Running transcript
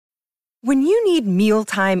When you need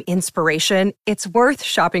mealtime inspiration, it's worth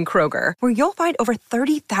shopping Kroger, where you'll find over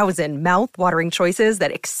 30,000 mouth-watering choices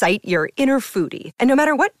that excite your inner foodie. And no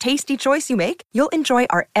matter what tasty choice you make, you'll enjoy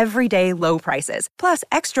our everyday low prices, plus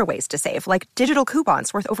extra ways to save, like digital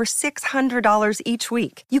coupons worth over $600 each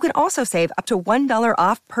week. You can also save up to $1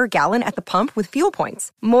 off per gallon at the pump with fuel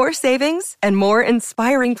points. More savings and more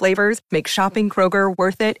inspiring flavors make shopping Kroger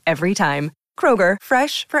worth it every time. Kroger,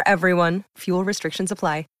 fresh for everyone. Fuel restrictions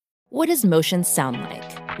apply. What does motion sound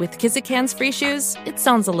like? With Kizikans free shoes, it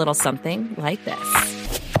sounds a little something like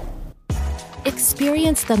this.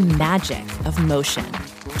 Experience the magic of motion.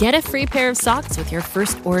 Get a free pair of socks with your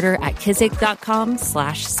first order at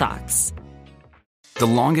kizik.com/socks. The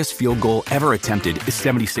longest field goal ever attempted is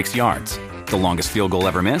 76 yards. The longest field goal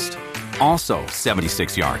ever missed? Also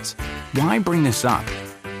 76 yards. Why bring this up?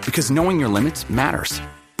 Because knowing your limits matters,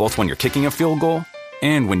 both when you're kicking a field goal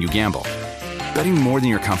and when you gamble. Betting more than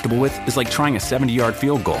you're comfortable with is like trying a 70-yard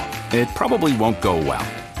field goal. It probably won't go well.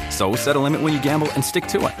 So set a limit when you gamble and stick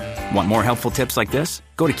to it. Want more helpful tips like this?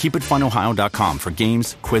 Go to keepitfunohio.com for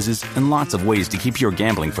games, quizzes, and lots of ways to keep your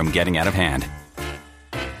gambling from getting out of hand.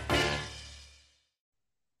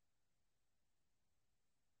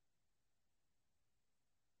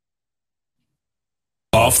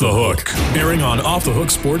 Off the Hook, airing on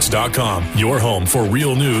offthehooksports.com, your home for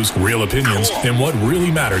real news, real opinions, and what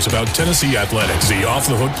really matters about Tennessee athletics. The Off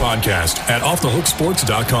the Hook podcast at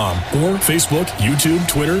offthehooksports.com or Facebook, YouTube,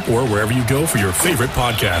 Twitter, or wherever you go for your favorite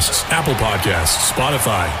podcasts. Apple Podcasts,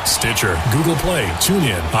 Spotify, Stitcher, Google Play,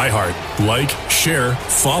 TuneIn, iHeart. Like, share,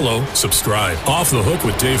 follow, subscribe. Off the Hook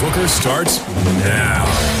with Dave Hooker starts now.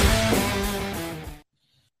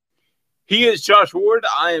 He is Josh Ward.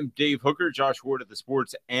 I am Dave Hooker, Josh Ward of the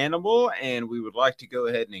Sports Animal, and we would like to go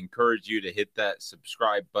ahead and encourage you to hit that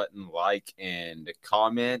subscribe button, like, and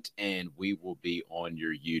comment, and we will be on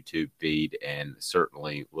your YouTube feed and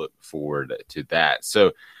certainly look forward to that.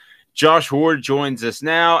 So Josh Ward joins us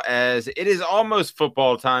now as it is almost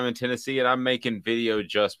football time in Tennessee, and I'm making video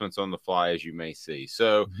adjustments on the fly, as you may see.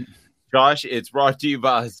 So, Josh, it's brought to you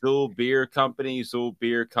by Zool Beer Company. Zool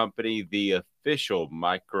Beer Company, the official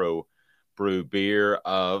micro brew beer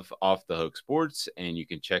of Off the Hook Sports, and you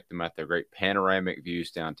can check them out. They're great panoramic views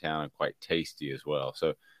downtown and quite tasty as well.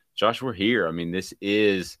 So, Josh, we're here. I mean, this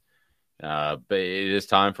is but it is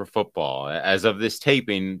time for football. As of this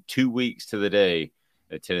taping, 2 weeks to the day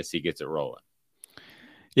that Tennessee gets it rolling.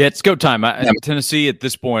 Yeah, it's go time. Tennessee at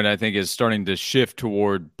this point, I think, is starting to shift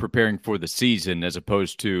toward preparing for the season as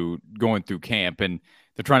opposed to going through camp, and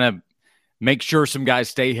they're trying to make sure some guys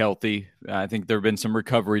stay healthy. I think there have been some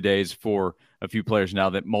recovery days for a few players now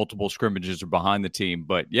that multiple scrimmages are behind the team.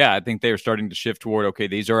 But, yeah, I think they are starting to shift toward, okay,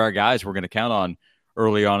 these are our guys we're going to count on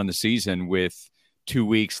early on in the season with 2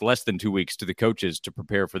 weeks, less than 2 weeks to the coaches to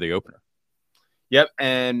prepare for the opener. Yep,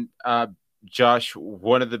 and Josh,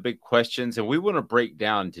 one of the big questions, and we want to break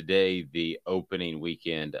down today the opening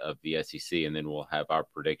weekend of the SEC, and then we'll have our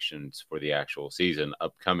predictions for the actual season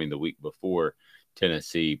upcoming the week before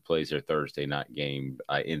Tennessee plays their Thursday night game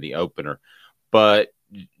in the opener. But,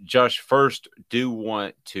 Josh, first, do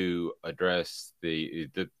want to address the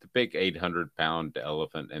big 800-pound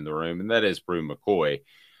elephant in the room, and that is Bru McCoy.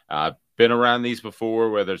 Been around these before,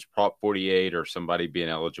 whether it's Prop 48 or somebody being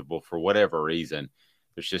eligible for whatever reason.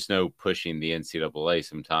 There's just no pushing the NCAA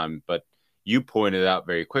sometime. But you pointed out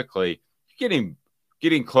very quickly, you're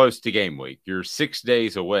getting close to game week. You're 6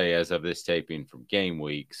 days away as of this taping from game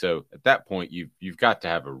week. So at that point, you've got to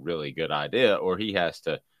have a really good idea, or he has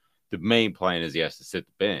to. The main plan is he has to sit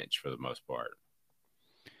the bench for the most part.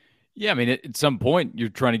 Yeah, I mean, at some point, you're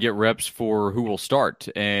trying to get reps for who will start.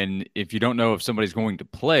 And if you don't know if somebody's going to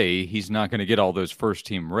play, he's not going to get all those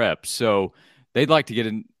first-team reps. So they'd like to get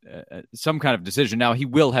in some kind of decision. Now, he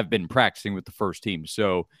will have been practicing with the first team.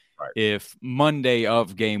 So right. If Monday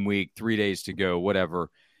of game week, 3 days to go, whatever,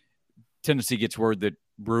 Tennessee gets word that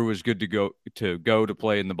Bru is good to go to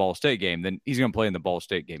play in the Ball State game, then he's going to play in the Ball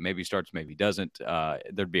State game. Maybe he starts, maybe he doesn't.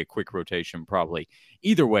 There'd be a quick rotation probably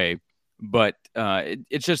either way. But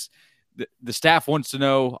it's just the staff wants to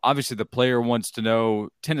know. Obviously, the player wants to know.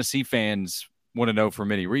 Tennessee fans want to know for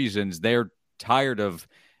many reasons. They're tired of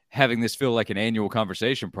having this feel like an annual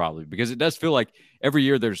conversation probably, because it does feel like every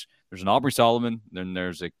year there's an Aubrey Solomon, then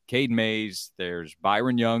there's a Cade Mays, there's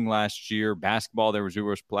Byron Young last year, basketball, there was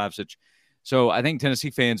Uros Plavsic. So I think Tennessee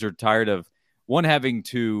fans are tired of, one, having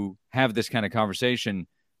to have this kind of conversation,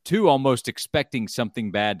 two, almost expecting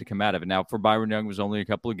something bad to come out of it. Now, for Byron Young, it was only a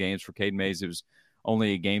couple of games. For Cade Mays, it was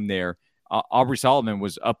only a game there. Aubrey Solomon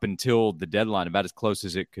was up until the deadline about as close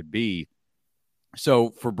as it could be.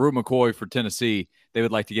 So for Brew McCoy for Tennessee, they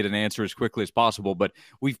would like to get an answer as quickly as possible. But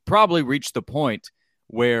we've probably reached the point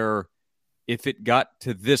where if it got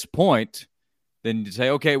to this point, then you say,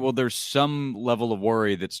 okay, well, there's some level of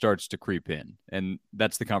worry that starts to creep in. And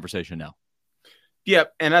that's the conversation now.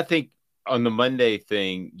 Yep. And I think on the Monday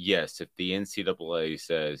thing, yes, if the NCAA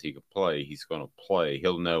says he could play, he's going to play.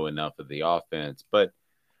 He'll know enough of the offense. But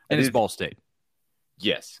and it's Ball State.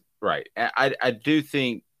 Yes, right. I do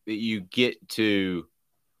think that you get to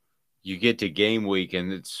game week,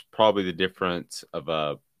 and it's probably the difference of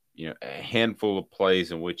a handful of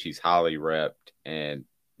plays in which he's highly repped and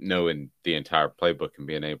knowing the entire playbook and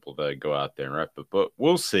being able to go out there and rep it. But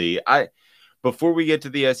we'll see. Before we get to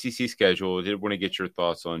the SEC schedule, I did want to get your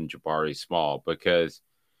thoughts on Jabari Small, because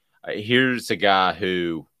here's a guy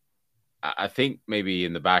who I think maybe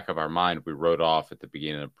in the back of our mind we wrote off at the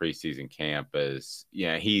beginning of preseason camp as,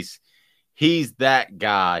 he's that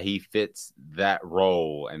guy. He fits that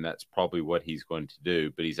role, and that's probably what he's going to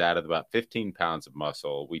do. But he's added about 15 pounds of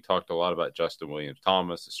muscle. We talked a lot about Justin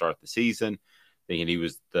Williams-Thomas to start the season, thinking he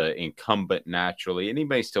was the incumbent naturally, and he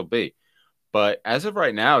may still be. But as of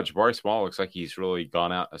right now, Jabari Small looks like he's really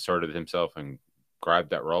gone out, asserted himself, and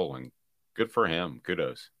grabbed that role. And good for him.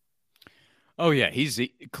 Kudos. Oh, yeah, he's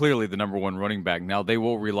clearly the number one running back. Now, they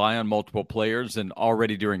will rely on multiple players, and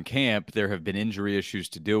already during camp, there have been injury issues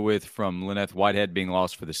to deal with, from Lynette Whitehead being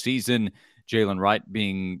lost for the season, Jalen Wright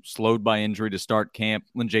being slowed by injury to start camp,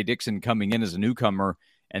 Lynn J. Dixon coming in as a newcomer,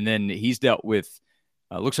 and then he's dealt with,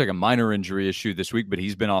 looks like a minor injury issue this week, but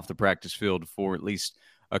he's been off the practice field for at least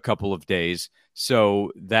a couple of days. So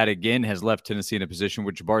that, again, has left Tennessee in a position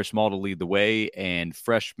with Jabari Small to lead the way, and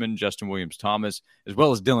freshman Justin Williams-Thomas, as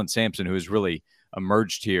well as Dylan Sampson, who has really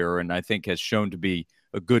emerged here and I think has shown to be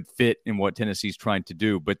a good fit in what Tennessee's trying to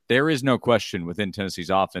do. But there is no question within Tennessee's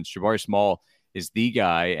offense, Jabari Small is the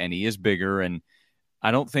guy, and he is bigger. And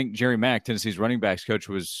I don't think Jerry Mack, Tennessee's running backs coach,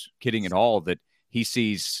 was kidding at all that he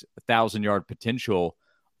sees 1,000-yard potential,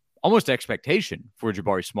 almost expectation for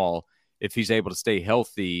Jabari Small, if he's able to stay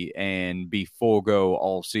healthy and be full go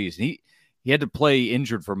all season. He had to play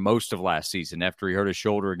injured for most of last season after he hurt his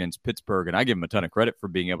shoulder against Pittsburgh, and I give him a ton of credit for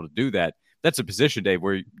being able to do that. That's a position, Dave,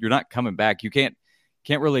 where you're not coming back. You can't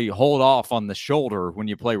really hold off on the shoulder when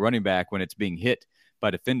you play running back when it's being hit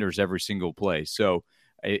by defenders every single play. So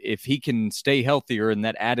if he can stay healthier and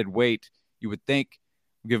that added weight, you would think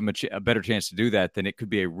give him a better chance to do that, then it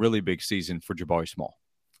could be a really big season for Jabari Small.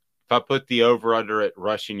 If I put the over-under at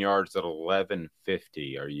rushing yards at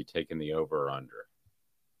 1150, are you taking the over or under?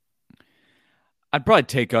 I'd probably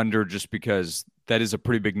take under, just because that is a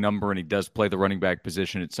pretty big number, and he does play the running back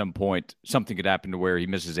position at some point. Something could happen to where he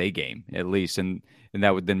misses a game at least, and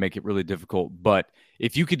that would then make it really difficult. But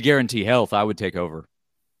if you could guarantee health, I would take over.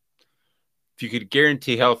 If you could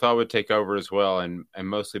guarantee health, I would take over as well, and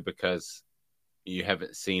mostly because you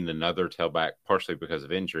haven't seen another tailback, partially because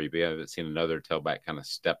of injury, but you haven't seen another tailback kind of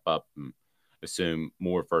step up and assume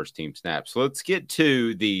more first-team snaps. So let's get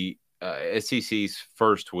to the SEC's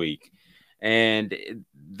first week. And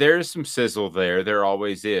there's some sizzle there. There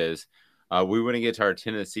always is. We want to get to our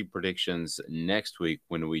Tennessee predictions next week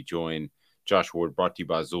when we join Josh Ward, brought to you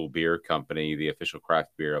by Zool Beer Company, the official craft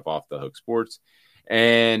beer of Off the Hook Sports.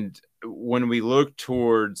 And when we look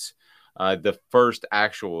towards the first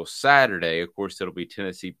actual Saturday, of course, it'll be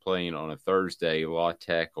Tennessee playing on a Thursday. La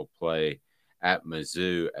Tech will play at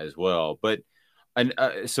Mizzou as well. But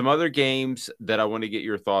some other games that I want to get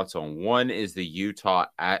your thoughts on. One is the Utah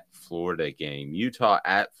at Florida game. Utah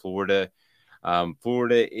at Florida.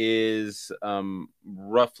 Florida is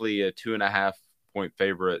roughly a 2.5-point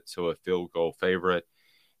favorite, so a field goal favorite.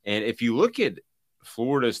 And if you look at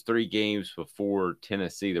Florida's 3 games before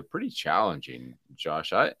Tennessee, they're pretty challenging,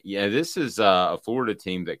 Josh. This is a Florida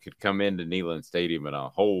team that could come into Neyland Stadium in a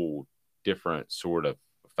whole different sort of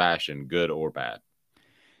fashion, good or bad.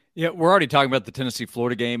 Yeah, we're already talking about the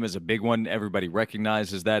Tennessee-Florida game as a big one. Everybody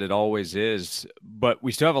recognizes that. It always is. But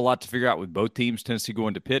we still have a lot to figure out with both teams, Tennessee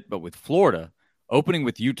going to Pitt. But with Florida, opening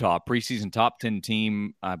with Utah, preseason top 10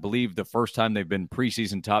 team, I believe the first time they've been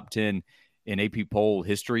preseason top 10 in AP poll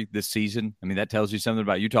history this season. I mean, that tells you something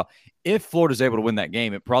about Utah. If Florida's able to win that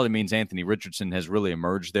game, it probably means Anthony Richardson has really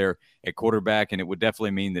emerged there at quarterback, and it would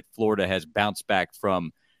definitely mean that Florida has bounced back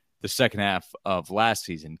from the second half of last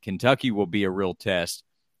season. Kentucky will be a real test.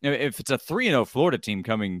 If it's a 3-0 Florida team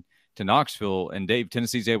coming to Knoxville and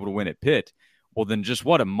Tennessee's able to win at Pitt, well, then just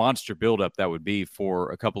what a monster buildup that would be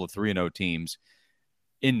for a couple of 3-0 teams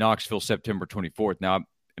in Knoxville September 24th. Now,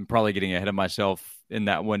 I'm probably getting ahead of myself in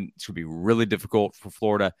that one. It's going to be really difficult for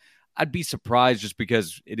Florida. I'd be surprised, just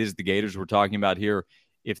because it is the Gators we're talking about here,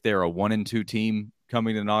 if they're a 1-2 team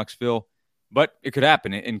coming to Knoxville. But it could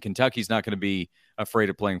happen. And Kentucky's not going to be afraid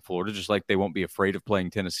of playing Florida, just like they won't be afraid of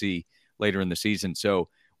playing Tennessee later in the season. So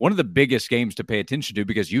one of the biggest games to pay attention to,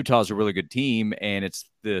 because Utah's a really good team and it's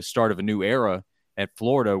the start of a new era at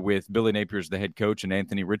Florida with Billy Napier as the head coach and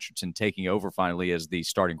Anthony Richardson taking over finally as the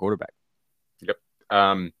starting quarterback. Yep.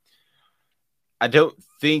 I don't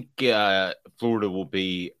think Florida will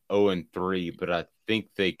be 0-3, but I think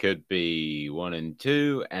they could be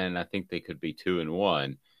 1-2, and I think they could be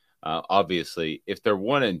 2-1. Obviously, if they're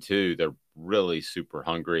 1-2, they're really super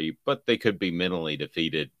hungry, but they could be mentally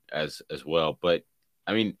defeated as well. But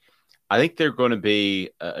I mean, I think they're going to be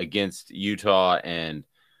against Utah and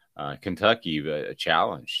Kentucky a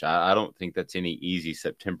challenge. I don't think that's any easy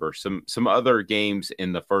September. Some other games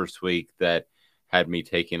in the first week that had me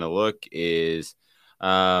taking a look is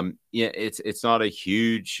it's not a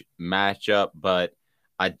huge matchup, but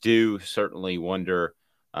I do certainly wonder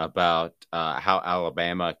about how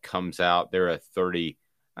Alabama comes out. They're a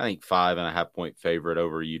 5.5 point favorite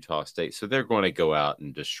over Utah State. So they're going to go out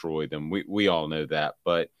and destroy them. We all know that.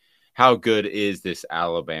 But how good is this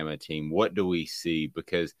Alabama team? What do we see?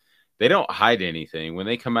 Because they don't hide anything. When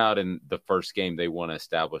they come out in the first game, they want to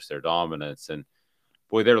establish their dominance. And,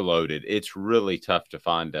 boy, they're loaded. It's really tough to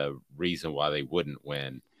find a reason why they wouldn't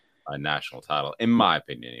win a national title, in my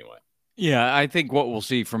opinion anyway. Yeah, I think what we'll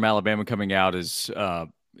see from Alabama coming out is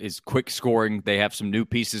quick scoring. They have some new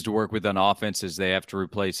pieces to work with on offense as they have to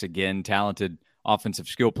replace, again, talented offensive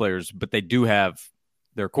skill players. But they do have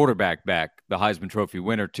their quarterback back, the Heisman Trophy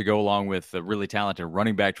winner, to go along with a really talented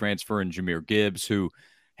running back transfer in Jahmyr Gibbs, who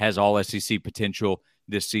has all SEC potential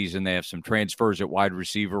this season. They have some transfers at wide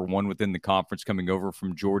receiver, one within the conference coming over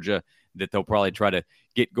from Georgia that they'll probably try to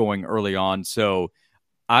get going early on. So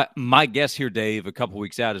my guess here, Dave, a couple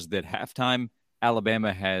weeks out is that halftime,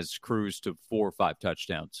 Alabama has cruised to 4 or 5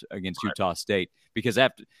 touchdowns against Utah State, because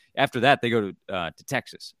after that they go to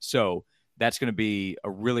Texas. So that's going to be a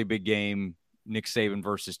really big game. Nick Saban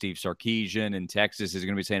versus Steve Sarkisian, and Texas is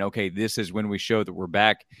going to be saying, okay, this is when we show that we're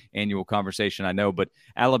back. Annual conversation, I know, but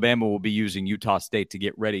Alabama will be using Utah State to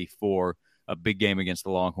get ready for a big game against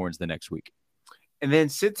the Longhorns the next week. And then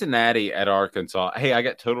Cincinnati at Arkansas. Hey, I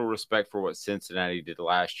got total respect for what Cincinnati did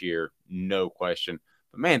last year, no question.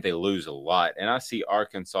 But, man, they lose a lot. And I see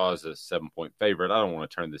Arkansas as a 7-point favorite. I don't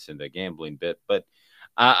want to turn this into a gambling bit, but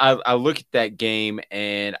I look at that game,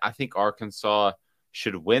 and I think Arkansas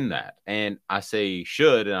should win that. And I say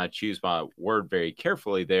should, and I choose my word very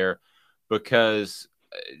carefully there, because,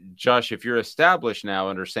 Josh, if you're established now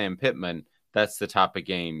under Sam Pittman, that's the type of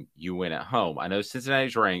game you win at home. I know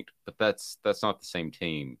Cincinnati's ranked, but that's not the same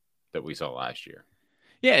team that we saw last year.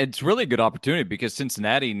 Yeah, it's really a good opportunity because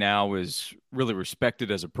Cincinnati now is really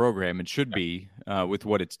respected as a program and should be with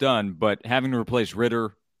what it's done. But having to replace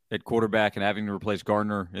Ritter at quarterback and having to replace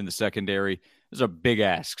Gardner in the secondary, those are big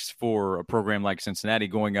asks for a program like Cincinnati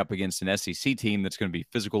going up against an SEC team that's going to be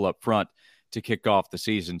physical up front to kick off the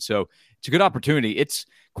season. So it's a good opportunity. It's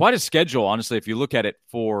quite a schedule, honestly, if you look at it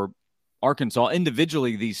for Arkansas.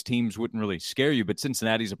 Individually, these teams wouldn't really scare you, but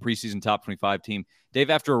Cincinnati's a preseason top 25 team.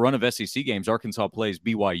 Dave, after a run of SEC games, Arkansas plays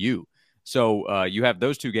BYU. So you have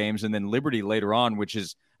those 2 games, and then Liberty later on, which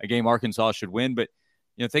is a game Arkansas should win. But,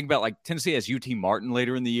 think about like Tennessee has UT Martin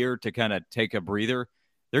later in the year to kind of take a breather.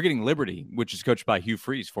 They're getting Liberty, which is coached by Hugh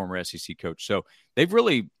Freeze, former SEC coach. So they've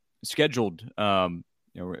really scheduled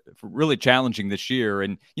really challenging this year,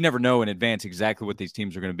 and you never know in advance exactly what these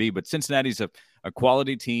teams are going to be. But Cincinnati's a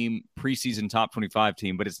quality team, preseason top 25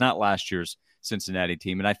 team, but it's not last year's Cincinnati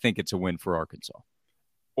team, and I think it's a win for Arkansas.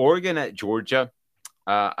 Oregon at Georgia.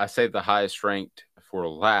 I say the highest ranked for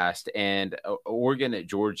last, and Oregon at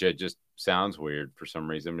Georgia just sounds weird for some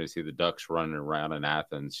reason. I'm going to see the Ducks running around in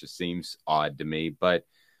Athens. Just seems odd to me, but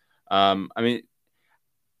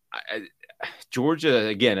Georgia,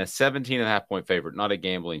 again, a 17.5 point favorite, not a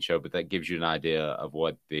gambling show, but that gives you an idea of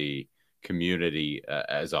what the community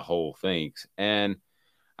as a whole thinks. And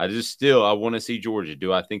I want to see Georgia.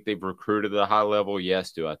 Do I think they've recruited at a high level?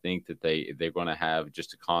 Yes. Do I think that they're going to have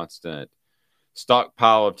just a constant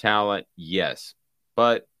stockpile of talent? Yes.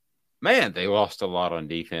 But, man, they lost a lot on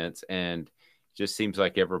defense, and just seems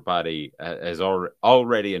like everybody has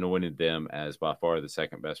already anointed them as by far the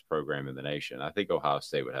second best program in the nation. I think Ohio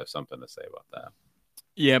State would have something to say about that.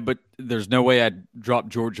 Yeah, but there's no way I'd drop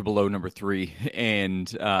Georgia below number 3. And,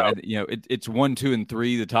 it's 1, 2, and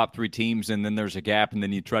 3, the top 3 teams, and then there's a gap, and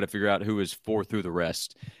then you try to figure out who is 4 through the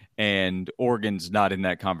rest. And Oregon's not in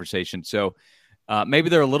that conversation. So maybe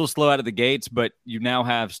they're a little slow out of the gates, but you now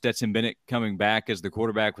have Stetson Bennett coming back as the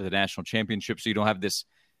quarterback with a national championship, so you don't have this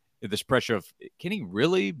pressure of, can he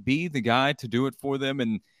really be the guy to do it for them?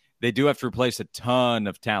 And they do have to replace a ton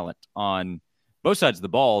of talent on both sides of the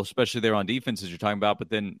ball, especially there on defense, as you're talking about. But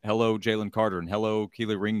then, hello, Jalen Carter, and hello,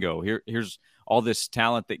 Keely Ringo. Here's all this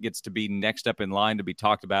talent that gets to be next up in line to be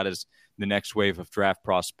talked about as the next wave of draft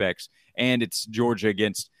prospects. And it's Georgia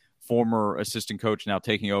against former assistant coach now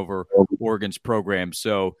taking over Oregon's program.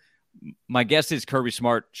 So my guess is Kirby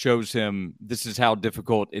Smart shows him this is how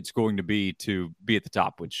difficult it's going to be at the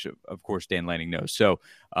top, which, of course, Dan Lanning knows. So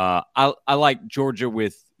I like Georgia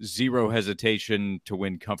with zero hesitation to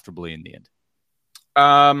win comfortably in the end.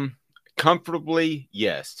 Comfortably,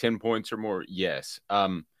 yes. 10 points or more, yes.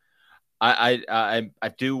 I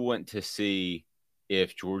do want to see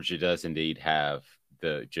if Georgia does indeed have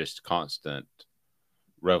the just constant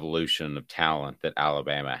revolution of talent that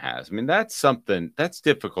Alabama has. I mean, that's something that's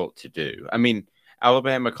difficult to do. I mean,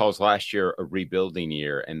 Alabama calls last year a rebuilding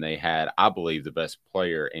year, and they had, I believe, the best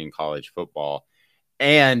player in college football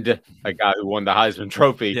and a guy who won the Heisman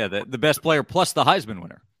Trophy. Yeah, the best player plus the Heisman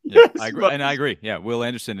winner. Yeah, yes, I agree. Yeah, Will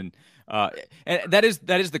Anderson. And that is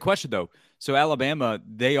the question, though. So Alabama,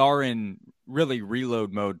 they are in really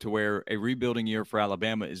reload mode to where a rebuilding year for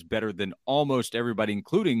Alabama is better than almost everybody,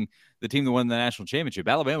 including the team that won the national championship.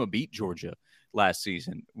 Alabama beat Georgia last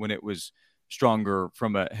season when it was stronger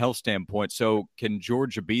from a health standpoint. So can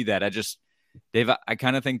Georgia be that? Dave, I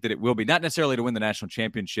kind of think that it will be, not necessarily to win the national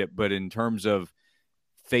championship, but in terms of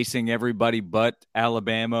facing everybody but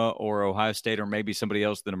Alabama or Ohio State or maybe somebody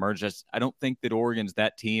else that emerges. I don't think that Oregon's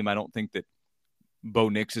that team. I don't think that Bo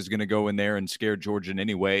Nix is going to go in there and scare Georgia in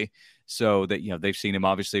any way. So that, they've seen him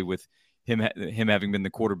obviously with him having been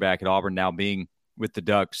the quarterback at Auburn, now being with the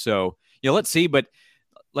Ducks. So, let's see. But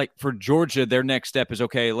like for Georgia, their next step is,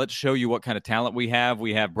 okay, let's show you what kind of talent we have.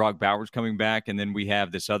 We have Brock Bowers coming back, and then we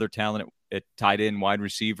have this other talent at tight end, wide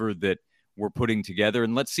receiver that we're putting together,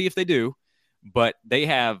 and let's see if they do. But they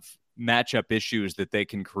have matchup issues that they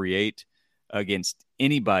can create against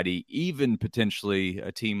anybody, even potentially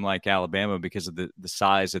a team like Alabama, because of the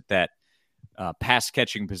size at that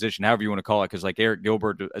pass-catching position, however you want to call it, because like Eric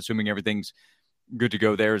Gilbert, assuming everything's good to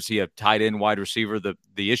go there, is he a tight end wide receiver?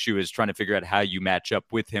 The issue is trying to figure out how you match up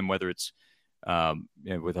with him, whether it's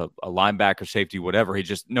with a linebacker, safety, whatever.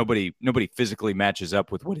 Nobody physically matches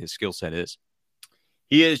up with what his skill set is.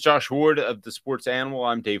 He is Josh Ward of The Sports Animal.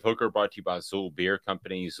 I'm Dave Hooker, brought to you by Zool Beer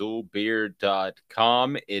Company,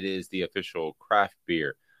 ZoolBeer.com. It is the official craft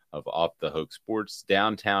beer of Off the Hook Sports.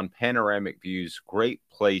 Downtown panoramic views, great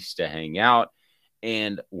place to hang out,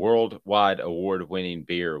 and worldwide award-winning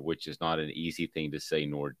beer, which is not an easy thing to say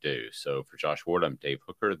nor do. So for Josh Ward, I'm Dave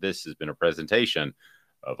Hooker. This has been a presentation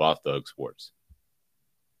of Off the Hook Sports.